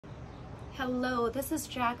Hello, this is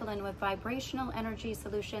Jacqueline with Vibrational Energy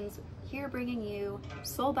Solutions, here bringing you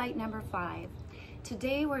Soul Byte number 5.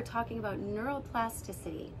 Today we're talking about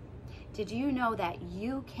neuroplasticity. Did you know that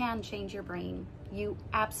you can change your brain? You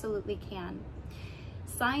absolutely can.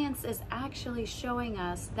 Science is actually showing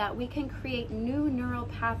us that we can create new neural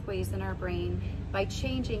pathways in our brain by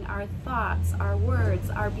changing our thoughts, our words,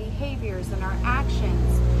 our behaviors, and our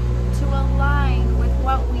actions to align with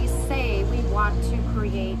what we say we want to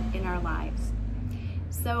create in our lives.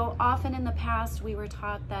 So often in the past, we were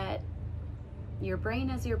taught that your brain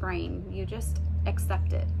is your brain, you just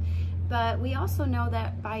accept it. But we also know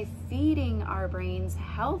that by feeding our brains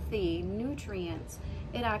healthy nutrients,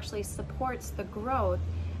 it actually supports the growth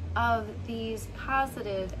of these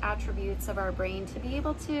positive attributes of our brain to be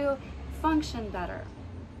able to function better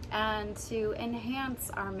and to enhance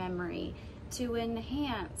our memory, to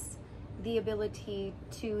enhance the ability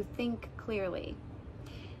to think clearly.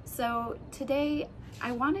 So today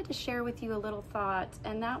I wanted to share with you a little thought,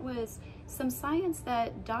 and that was some science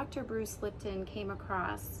that Dr. Bruce Lipton came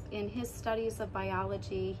across in his studies of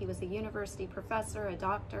biology. He was a university professor, a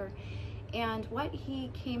doctor, and what he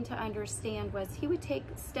came to understand was he would take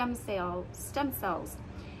stem cells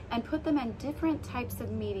and put them in different types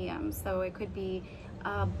of mediums. So it could be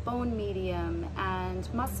bone medium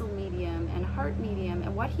and muscle medium and heart medium.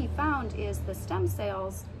 And what he found is the stem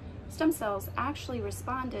cells actually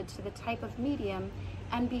responded to the type of medium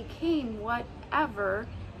and became whatever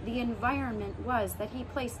the environment was that he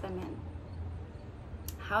placed them in.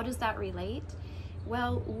 How does that relate?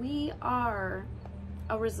 Well, we are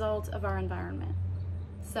a result of our environment.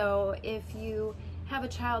 So if you have a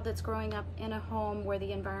child that's growing up in a home where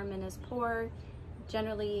the environment is poor,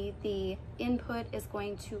 generally the input is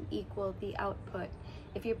going to equal the output.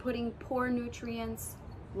 If you're putting poor nutrients,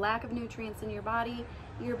 lack of nutrients in your body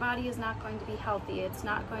is not going to be healthy. It's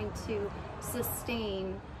not going to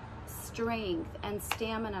sustain strength and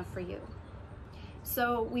stamina for you.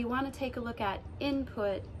 So we want to take a look at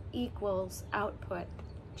input equals output.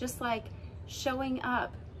 Just like showing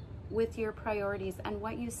up with your priorities and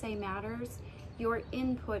what you say matters, your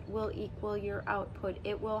input will equal your output.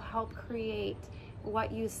 It will help create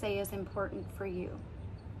what you say is important for you.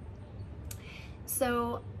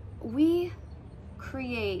 So we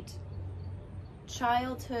create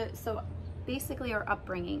childhood, so basically our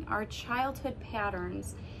upbringing, our childhood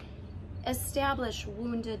patterns establish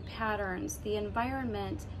wounded patterns. The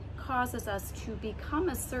environment causes us to become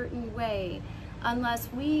a certain way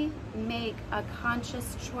unless we make a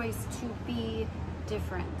conscious choice to be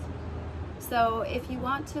different. So if you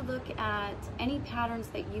want to look at any patterns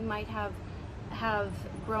that you might have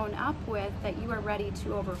grown up with that you are ready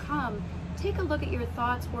to overcome, take a look at your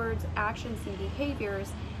thoughts, words, actions, and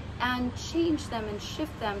behaviors and change them and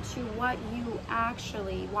shift them to what you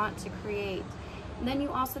actually want to create. And then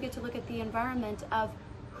you also get to look at the environment of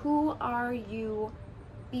who are you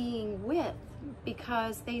being with,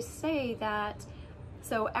 because they say that,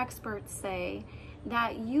 so experts say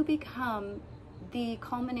that you become the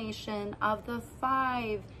culmination of the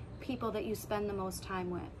 5 people that you spend the most time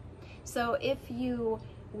with. So if you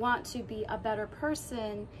want to be a better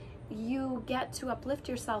person, you get to uplift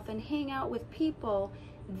yourself and hang out with people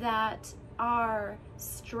that are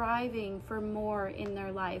striving for more in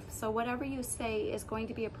their life. So whatever you say is going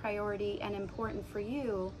to be a priority and important for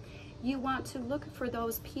you, you want to look for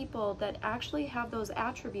those people that actually have those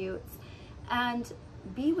attributes and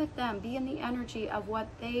be with them, be in the energy of what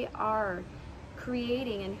they are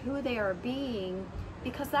creating and who they are being,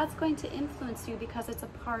 because that's going to influence you because it's a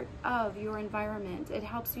part of your environment. It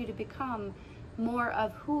helps you to become more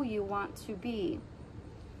of who you want to be.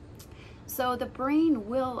 So the brain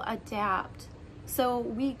will adapt. So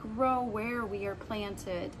we grow where we are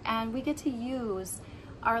planted, and we get to use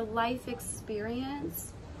our life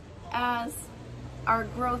experience as our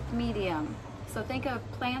growth medium. So think of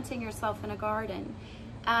planting yourself in a garden,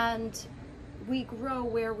 and we grow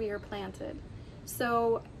where we are planted.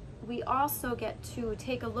 So we also get to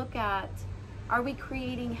take a look at, are we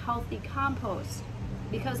creating healthy compost?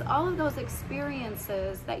 Because all of those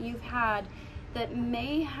experiences that you've had that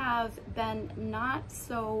may have been not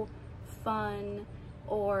so fun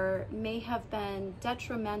or may have been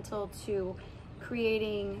detrimental to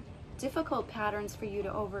creating difficult patterns for you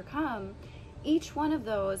to overcome, each one of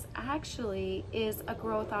those actually is a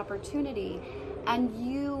growth opportunity, and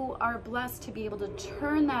you are blessed to be able to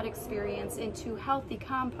turn that experience into healthy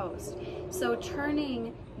compost. So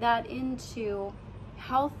turning that into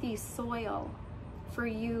healthy soil for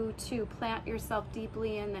you to plant yourself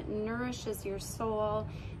deeply in, that nourishes your soul,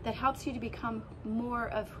 that helps you to become more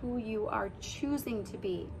of who you are choosing to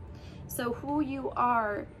be. So who you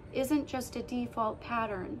are isn't just a default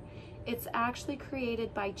pattern. It's actually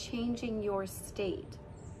created by changing your state.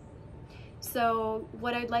 So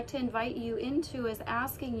what I'd like to invite you into is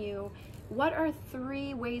asking you, what are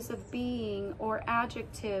 3 ways of being or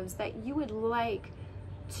adjectives that you would like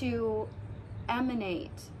to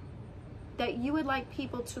emanate, that you would like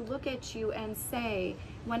people to look at you and say,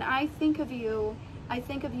 when I think of you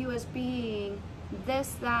as being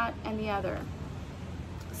this, that, and the other.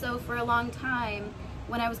 So for a long time,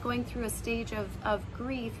 when I was going through a stage of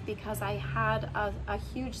grief, because I had a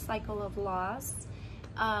huge cycle of loss,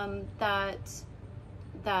 that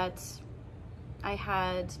I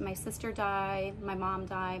had my sister die, my mom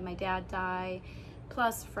die, my dad die,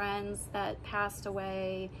 plus friends that passed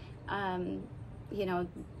away, you know,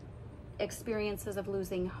 experiences of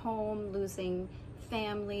losing home, losing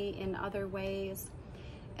family in other ways.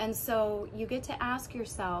 And so you get to ask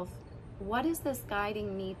yourself, what is this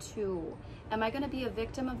guiding me to? Am I going to be a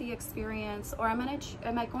victim of the experience, or am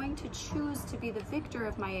I going to choose to be the victor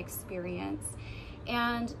of my experience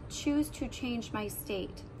and choose to change my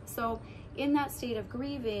state? So in that state of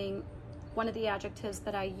grieving, one of the adjectives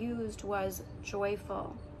that I used was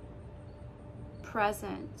joyful,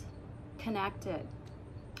 present, connected.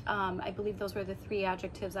 I believe those were the 3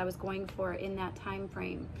 adjectives I was going for in that time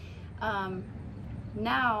frame.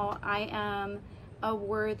 Now I am a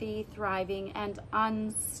worthy, thriving, and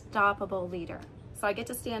unstoppable leader. So I get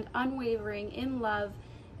to stand unwavering in love,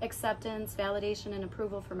 acceptance, validation, and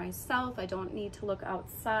approval for myself. I don't need to look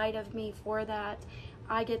outside of me for that.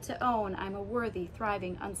 I get to own I'm a worthy,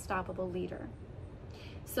 thriving, unstoppable leader.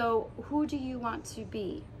 So who do you want to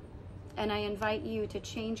be? And I invite you to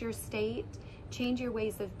change your state, change your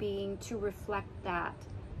ways of being to reflect that.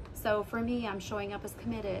 So for me, I'm showing up as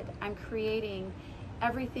committed. I'm creating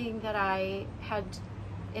everything that I had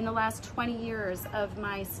in the last 20 years of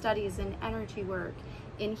my studies in energy work,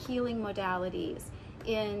 in healing modalities,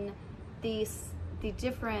 in the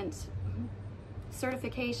different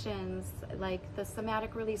certifications, like the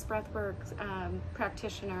somatic release breathwork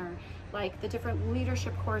practitioner, like the different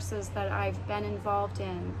leadership courses that I've been involved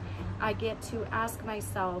in. I get to ask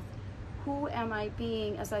myself, who am I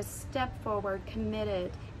being as I step forward,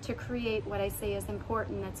 committed to create what I say is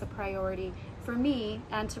important, that's a priority for me,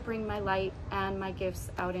 and to bring my light and my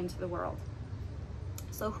gifts out into the world.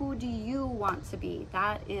 So who do you want to be?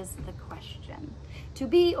 That is the question. To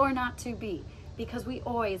be or not to be, because we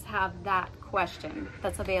always have that question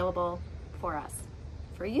that's available for us,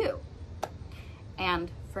 for you,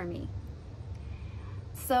 and for me.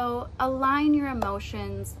 So align your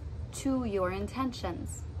emotions to your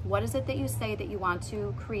intentions. What is it that you say that you want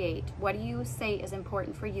to create? What do you say is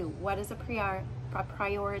important for you? What is a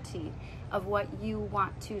priority of what you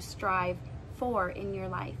want to strive for in your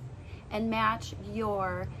life? And match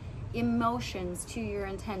your emotions to your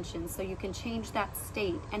intentions so you can change that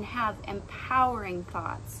state and have empowering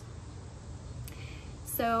thoughts.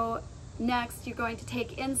 So next, you're going to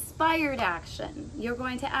take inspired action. You're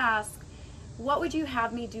going to ask, what would you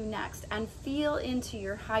have me do next? And feel into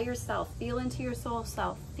your higher self, feel into your soul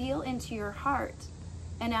self, feel into your heart,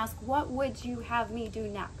 and ask, what would you have me do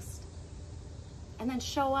next? And then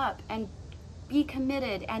show up and be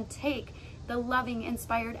committed and take the loving,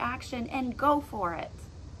 inspired action and go for it.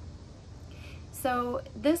 So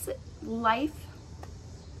this life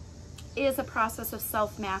is a process of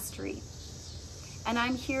self-mastery. And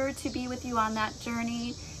I'm here to be with you on that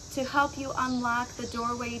journey, to help you unlock the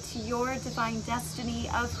doorway to your divine destiny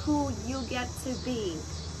of who you get to be.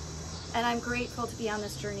 And I'm grateful to be on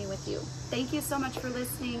this journey with you. Thank you so much for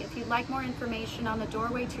listening. If you'd like more information on the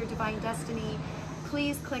doorway to your divine destiny,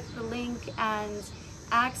 please click the link and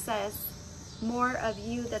access more of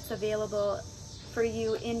you that's available for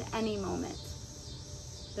you in any moment.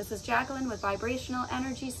 This is Jacqueline with Vibrational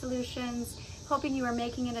Energy Solutions, hoping you are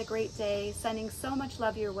making it a great day, sending so much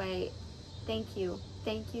love your way. Thank you,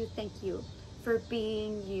 thank you, thank you for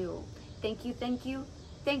being you. Thank you, thank you,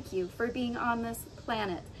 thank you for being on this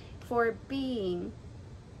planet, for being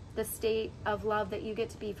the state of love that you get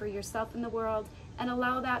to be for yourself in the world, and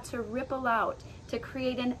allow that to ripple out, to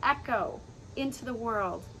create an echo into the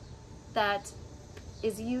world that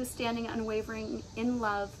is you standing unwavering in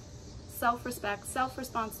love, self-respect,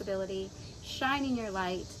 self-responsibility, shining your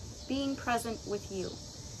light, being present with you,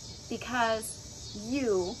 because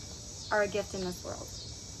you are a gift in this world.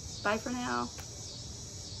 Bye for now.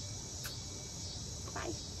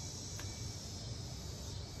 Bye.